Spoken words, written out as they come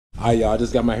Alright, y'all, I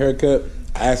just got my hair cut.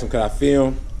 I asked him could I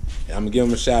film, and I'm gonna give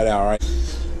him a shout out, alright?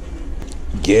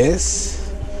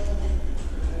 Guess?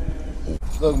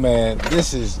 Look, man,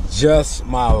 this is just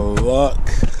my luck.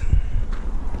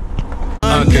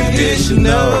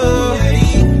 Unconditional,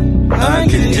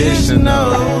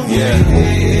 unconditional,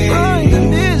 yeah.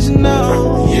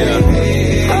 Unconditional,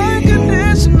 yeah.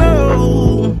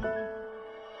 Unconditional.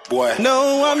 Boy.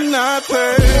 No, I'm not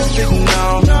perfect,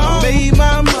 no. I made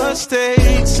my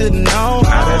mistakes, and no,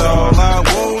 not at all. I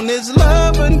want is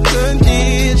love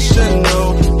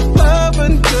unconditional. Love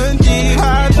unconditional.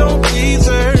 I don't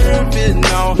deserve it,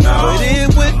 no. But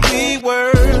it would be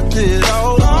worth it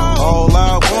all. All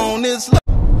I want is love.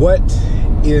 What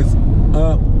is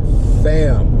up,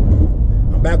 fam?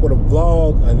 I'm back with a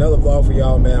vlog, another vlog for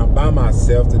y'all, man. I'm by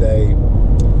myself today.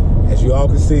 As you all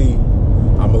can see,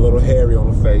 I'm a little hairy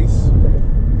on the face.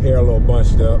 Hair a little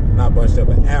bunched up. Not bunched up,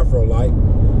 but afro-like.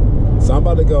 So I'm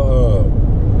about to go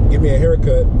get me a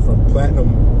haircut from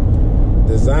Platinum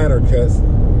Designer Cuts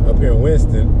up here in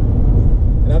Winston.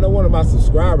 And I know one of my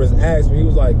subscribers asked me, he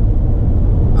was like,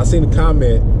 I seen a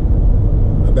comment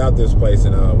about this place,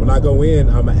 and when I go in,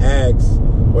 I'm gonna ask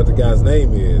what the guy's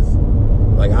name is.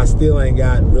 Like, I still ain't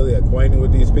got really acquainted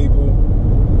with these people.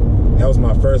 That was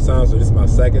my first time, so this is my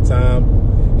second time.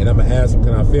 And I'm gonna ask him,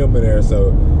 can I film in there?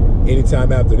 So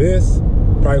anytime after this,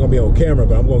 probably gonna be on camera,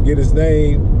 but I'm gonna get his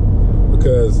name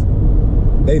because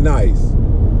they nice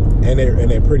and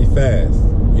they're pretty fast.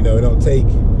 You know, it don't take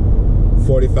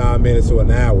 45 minutes to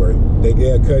an hour.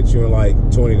 They'll cut you in like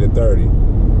 20 to 30. You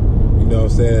know what I'm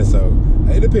saying? So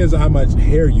it depends on how much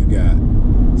hair you got.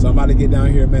 So I'm about to get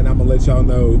down here, man. I'm gonna let y'all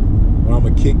know when I'm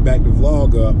gonna kick back the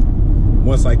vlog up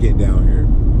once I get down here.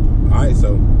 All right,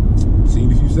 so see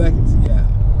you in a few seconds. Yeah.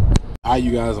 All right,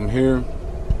 you guys, I'm here.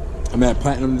 I'm at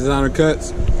Platinum Designer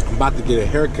Cuts. I'm about to get a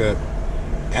haircut.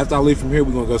 After I leave from here,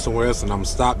 we're gonna go somewhere else, and I'm gonna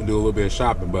stop and do a little bit of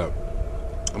shopping. But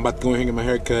I'm about to go ahead and get my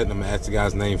haircut, and I'm gonna ask the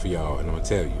guy's name for y'all, and I'm gonna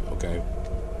tell you, okay?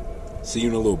 See you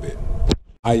in a little bit.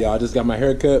 All right, y'all, I just got my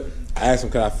haircut. I asked him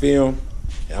could I film,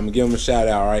 and I'm gonna give him a shout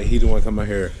out, all right? He the one come out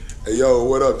here. Hey, yo,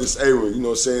 what up? This Aaron, you know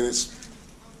what I'm saying? It's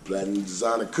Platinum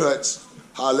Designer Cuts.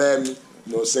 Holla at me.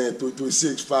 You know what I'm saying?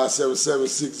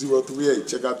 336-577-6038.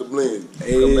 Check out the blend.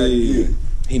 Hey, come back again.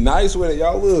 He nice with it,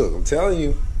 y'all. Look, I'm telling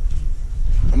you.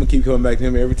 I'm gonna keep coming back to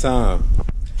him every time.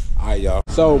 All right, y'all.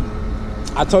 So,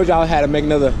 I told y'all I had to make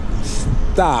another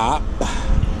stop.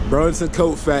 Burlington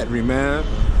Coat Factory, man.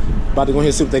 About to go ahead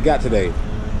and see what they got today.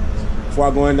 Before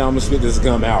I go in there, I'm gonna spit this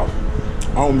gum out.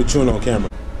 I don't be chewing on camera.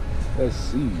 Let's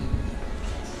see.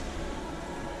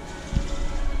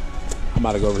 I'm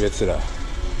about to go over here to the...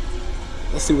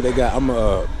 Let's see what they got. I'm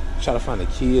gonna try to find the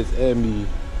kids and me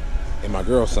and my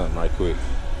girl something right quick.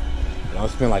 And I'll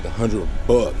spend like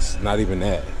 $100, not even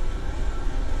that.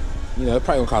 You know, it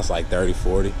probably gonna cost like 30,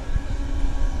 40.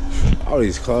 All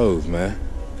these clothes, man.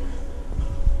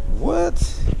 What?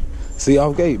 See,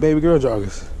 off gate, baby girl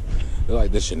joggers. They're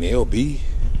like the Chanel B.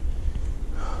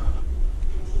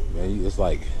 Man, it's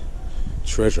like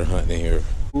treasure hunting in here.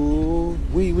 Ooh,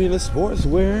 we in the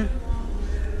sportswear.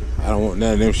 I don't want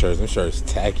none of them shirts. Them shirts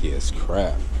tacky as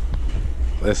crap.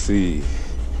 Let's see.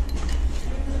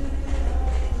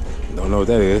 Don't know what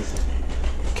that is.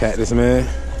 Cactus Man.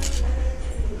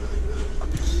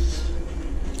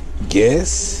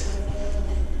 Guess.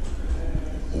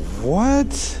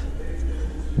 What?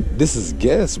 This is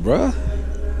Guess, bruh.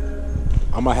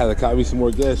 I might have to copy some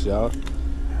more Guess, y'all.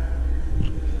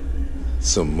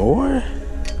 Some more?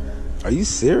 Are you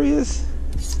serious?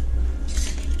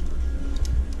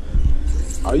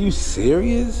 Are you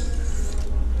serious?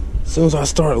 As soon as I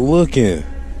start looking.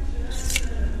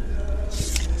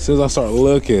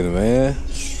 Man.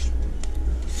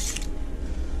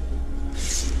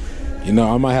 You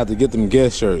know, I might have to get them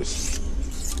Guess shirts.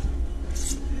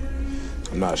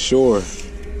 I'm not sure.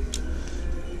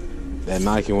 That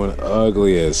Nike one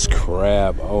ugly as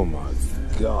crap. Oh my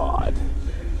God.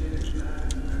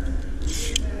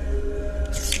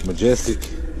 Majestic.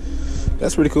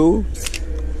 That's pretty cool.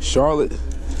 Charlotte.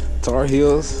 Tar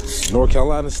Heels, North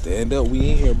Carolina, stand up, we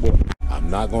in here, boy.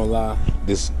 I'm not gonna lie,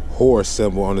 this horse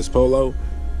symbol on this polo,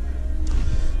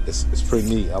 it's pretty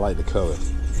neat. I like the color.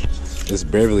 This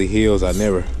Beverly Hills, I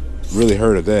never really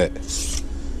heard of that.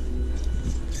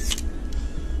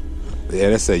 Yeah,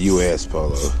 that's a US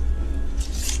polo.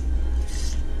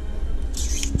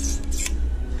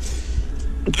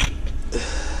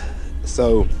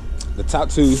 So, the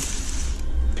top two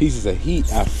pieces of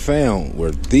heat I found were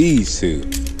these two.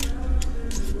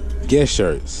 Guess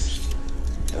shirts.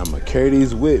 And I'm gonna carry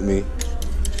these with me.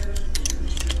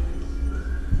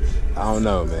 I don't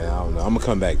know, man. I don't know. I'm gonna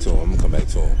come back to them. I'm gonna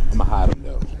hide them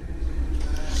though.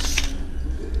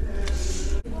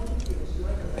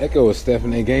 Echo is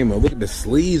stepping that game up. Look at the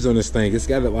sleeves on this thing. It's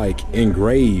got it like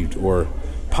engraved or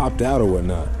popped out or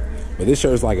whatnot. But this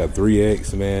shirt's like a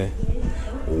 3X, man.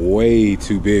 Way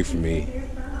too big for me.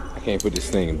 I can't put this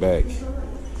thing back.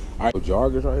 All right,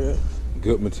 joggers right here.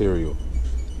 Good material.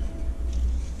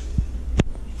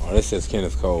 Oh, this says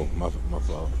Kenneth Cole. My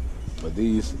fault. But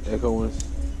these Echo ones,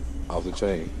 off the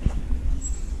chain.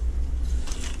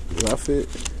 Good outfit.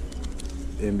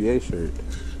 NBA shirt.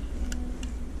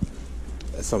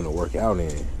 That's something to work out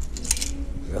in.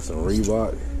 Got some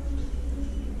Reebok.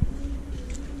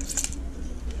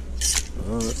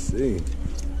 Let's see.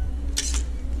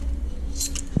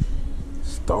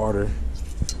 Starter's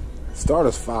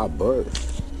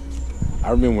 $5. I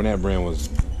remember when that brand was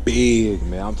big,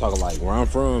 man. I'm talking like where I'm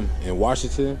from in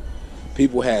Washington,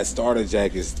 people had starter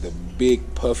jackets, the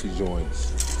big puffy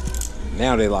joints.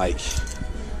 Now they like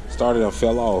started and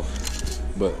fell off.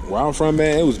 But where I'm from,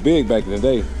 man, it was big back in the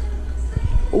day.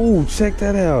 Ooh, check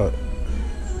that out.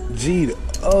 G'd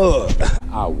up.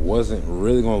 I wasn't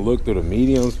really gonna look through the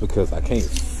mediums because I can't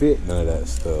fit none of that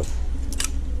stuff.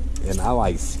 And I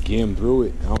like skim through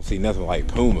it. I don't see nothing like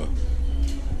Puma.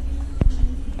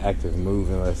 Active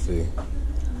moving, let's see.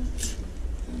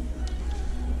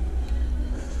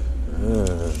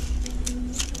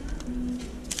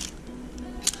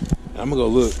 I'm gonna go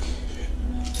look.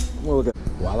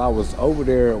 While I was over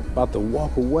there about to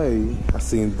walk away, I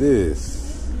seen this.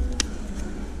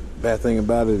 Bad thing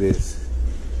about it is,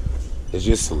 it's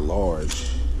just large.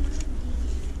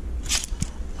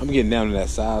 I'm getting down to that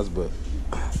size, but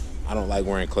I don't like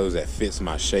wearing clothes that fits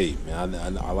my shape,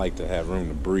 man. I like to have room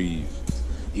to breathe.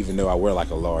 Even though I wear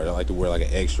like a large, I like to wear like an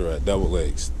extra double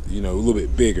X, you know, a little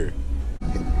bit bigger.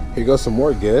 Here goes some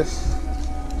more guests.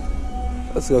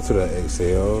 Let's go to the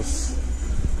XLs.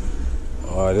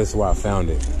 Oh, this is where I found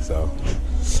it. So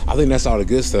I think that's all the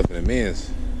good stuff in the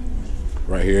men's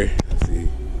right here. Let's see.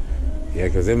 Yeah,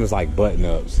 because them is like button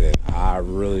ups, and I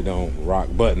really don't rock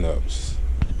button ups.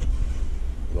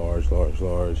 Large.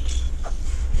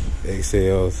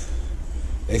 XLs.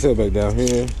 XL back down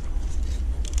here.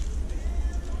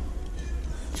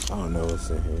 I don't know what's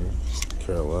in here.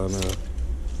 Carolina.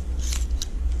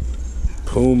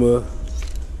 Puma.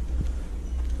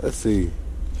 Let's see.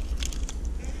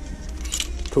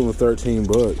 Puma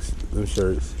 $13. Them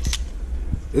shirts.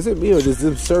 Is it me or does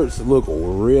them shirts look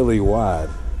really wide?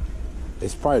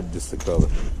 It's probably just the color.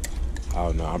 I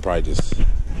don't know. I'm probably just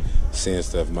seeing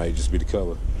stuff. Might just be the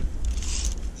color.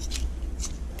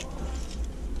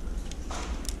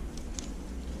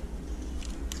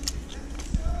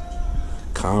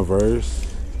 Converse.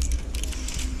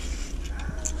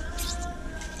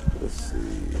 Let's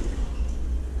see.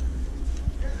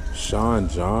 Sean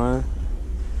John.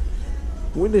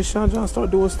 When did Sean John start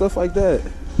doing stuff like that?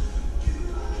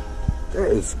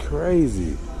 That is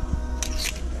crazy.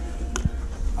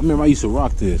 I remember I used to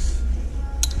rock this.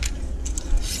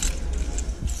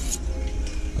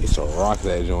 I used to rock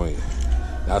that joint.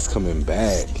 That's coming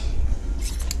back.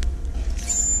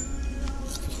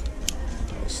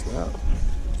 Oh, snap.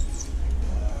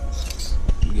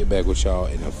 I'll get back with y'all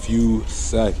in a few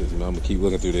seconds, man. I'm gonna keep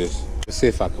looking through this. Let's see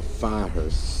if I can find her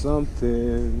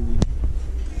something.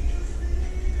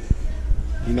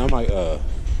 You know, I might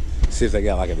see if they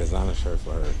got like a designer shirt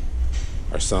for her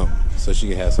or something, so she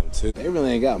can have some too. They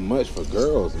really ain't got much for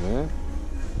girls, man.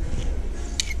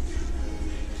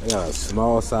 They got a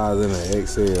small size and an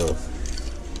XL.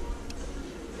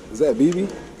 Is that BB?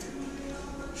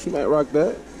 She might rock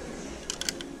that.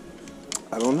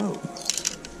 I don't know.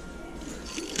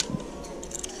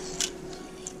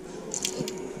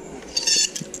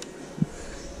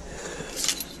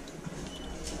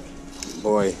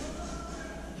 Boy,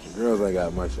 girls ain't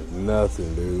got much of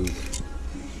nothing, dude.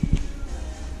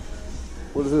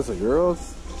 What is this, a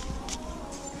girl's?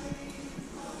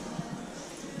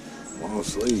 Long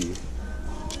sleeve.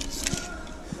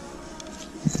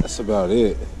 That's about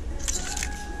it.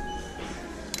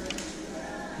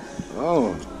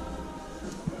 Oh.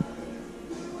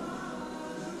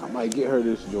 I might get her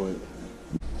this joint.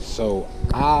 So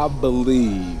I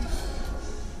believe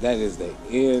that is the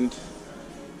end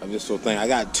of this whole thing. I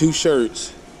got 2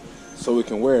 shirts so we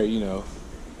can wear it, you know.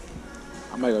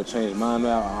 I might go change mine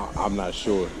out. I'm not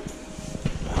sure.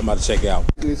 I'm about to check out.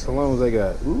 These colognes they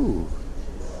got. Ooh.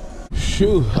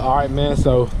 Shoot. All right, man.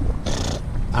 So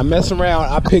I messed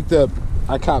around.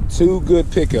 I copped 2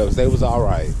 good pickups. They was all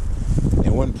right.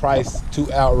 And wasn't priced too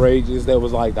outrageous. That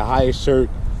was like the highest shirt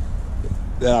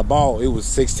that I bought. It was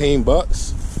 $16,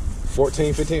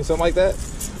 14, 15, something like that.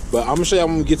 But I'm gonna show you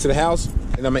when we get to the house,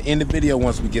 and I'm gonna end the video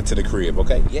once we get to the crib,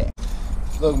 okay? Yeah.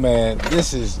 Look, man,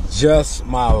 this is just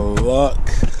my luck.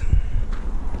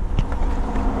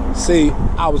 See,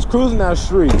 I was cruising down the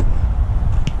street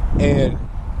and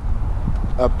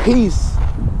a piece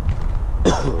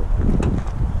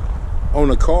on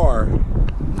the car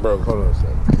broke. Hold on a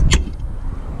second.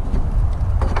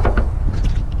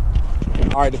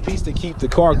 All right, the piece to keep the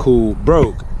car cool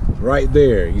broke right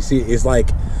there. You see, it's like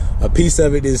a piece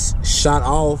of it is shot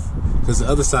off because the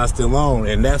other side's still on,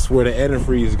 and that's where the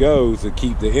antifreeze goes to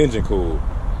keep the engine cool.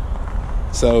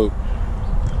 So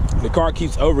the car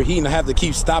keeps overheating. I have to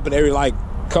keep stopping every like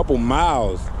couple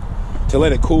miles to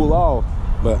let it cool off.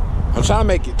 But I'm trying to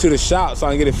make it to the shop so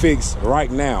I can get it fixed right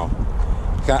now.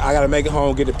 I gotta make it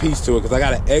home, get a piece to it, because I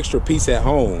got an extra piece at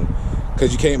home.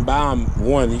 Because you can't buy them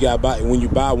one. You gotta buy, when you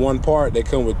buy one part, they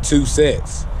come with 2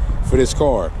 sets for this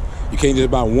car. You can't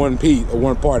just buy one piece or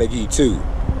one part, they give you 2.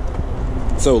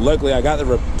 So luckily I got the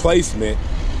replacement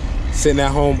sitting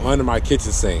at home under my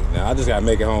kitchen sink. Now I just gotta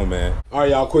make it home, man. All right,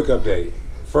 y'all, quick update.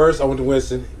 First, I went to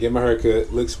Winston, get my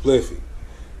haircut, look spliffy.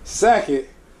 Second,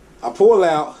 I pull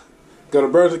out, go to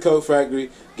Burlington Coat Factory,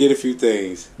 get a few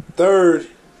things. Third,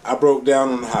 I broke down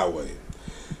on the highway.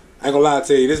 I ain't gonna lie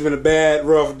to you, this has been a bad,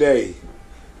 rough day.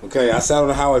 Okay, I sat on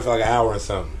the highway for like an hour or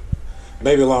something.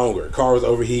 Maybe longer. Car was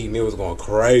overheating, it was going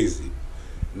crazy.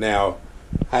 Now,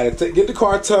 I had to get the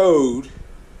car towed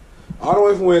all the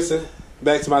way from Winston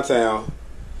back to my town.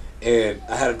 And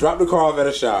I had to drop the car off at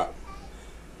a shop.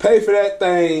 Pay for that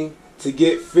thing to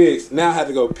get fixed. Now I have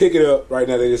to go pick it up right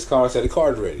now. They just called and said the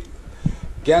car's ready.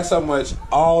 Guess how much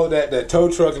all that tow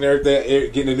truck and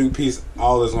everything, getting a new piece,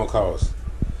 all is gonna cost.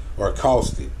 Or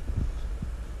costed.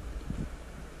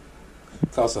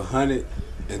 Cost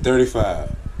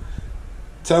 $135.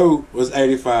 Tow was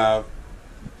 $85.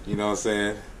 You know what I'm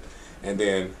saying? And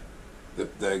then the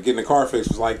getting the car fixed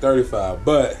was like $35.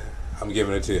 But I'm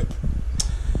giving a tip.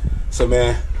 So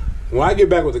man, when I get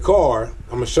back with the car,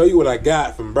 I'm gonna show you what I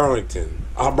got from Burlington.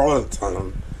 From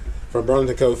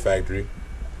Burlington Coat Factory.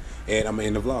 And I'm gonna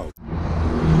end the vlog.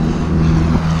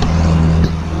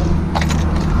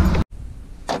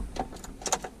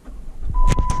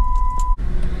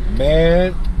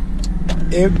 Man,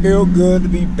 it feels good to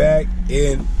be back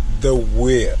in the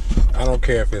whip. I don't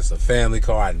care if it's a family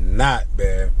car or not,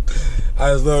 man.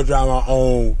 I just love driving my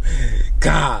own.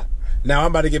 God. Now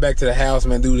I'm about to get back to the house,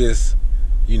 man, do this.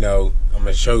 You know, I'm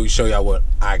gonna show y'all what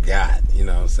I got, you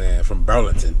know what I'm saying, from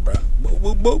Burlington, bro. Boop,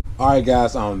 boop, boop. All right,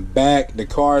 guys, I'm back. The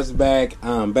car's back.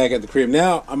 I'm back at the crib.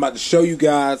 Now I'm about to show you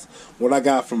guys what I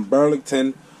got from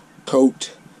Burlington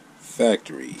Coat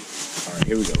Factory. All right,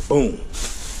 here we go. Boom.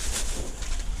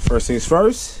 First things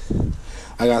first,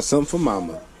 I got something for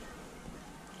mama.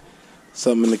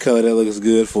 Something in the color that looks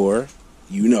good for her.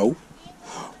 You know.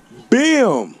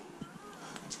 Bam!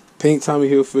 Pink Tommy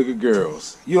Hilfiger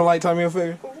girls. You don't like Tommy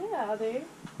Hilfiger? Yeah, I do.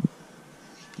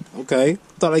 Okay.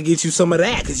 Thought I'd get you some of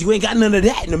that, because you ain't got none of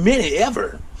that in a minute,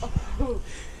 ever.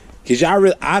 Because y'all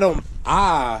really, I'm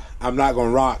not going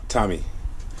to rock Tommy.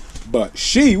 But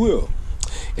she will.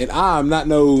 And I'm not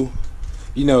no,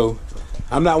 you know,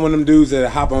 I'm not one of them dudes that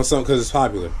hop on something because it's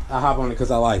popular. I hop on it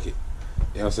because I like it.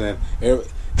 You know what I'm saying?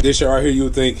 This shirt right here, you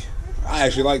would think, I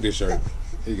actually like this shirt.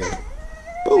 Here you go.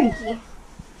 Boom. Thank you.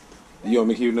 You want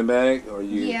me to keep it in the bag? Or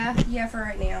you? Yeah, for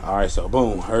right now. All right, so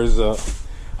boom, hers up.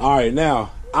 All right,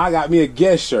 now, I got me a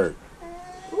Guess shirt.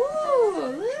 Ooh,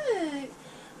 look.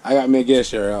 I got me a Guess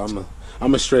shirt. I'm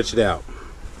gonna stretch it out.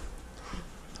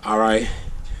 All right.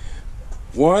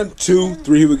 1, 2,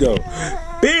 3, here we go.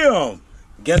 Bam!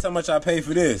 Guess how much I paid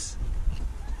for this?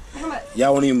 How much?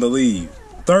 Y'all won't even believe.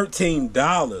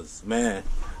 $13, man.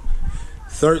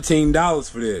 $13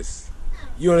 for this.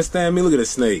 You understand me? Look at the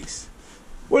snakes.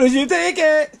 What did you take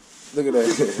it? Look at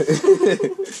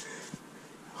that.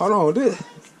 Hold on.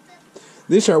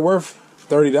 This shirt worth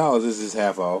 $30. This is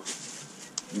half off.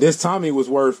 This Tommy was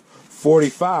worth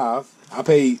 $45. I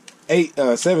paid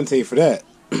 $17 for that.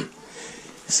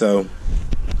 So,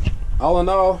 all in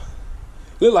all,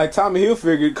 look like Tommy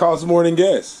Hilfiger costs more than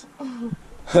Guess.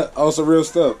 Also real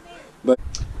stuff. But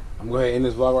I'm going to end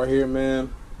this vlog right here,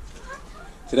 man.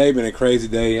 Today been a crazy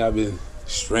day. I've been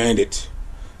stranded.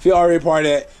 If you're already a part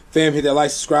of that, fam, hit that like,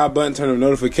 subscribe button, turn the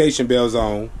notification bells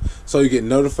on so you get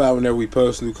notified whenever we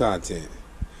post new content.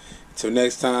 Until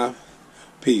next time,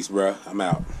 peace, bruh. I'm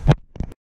out.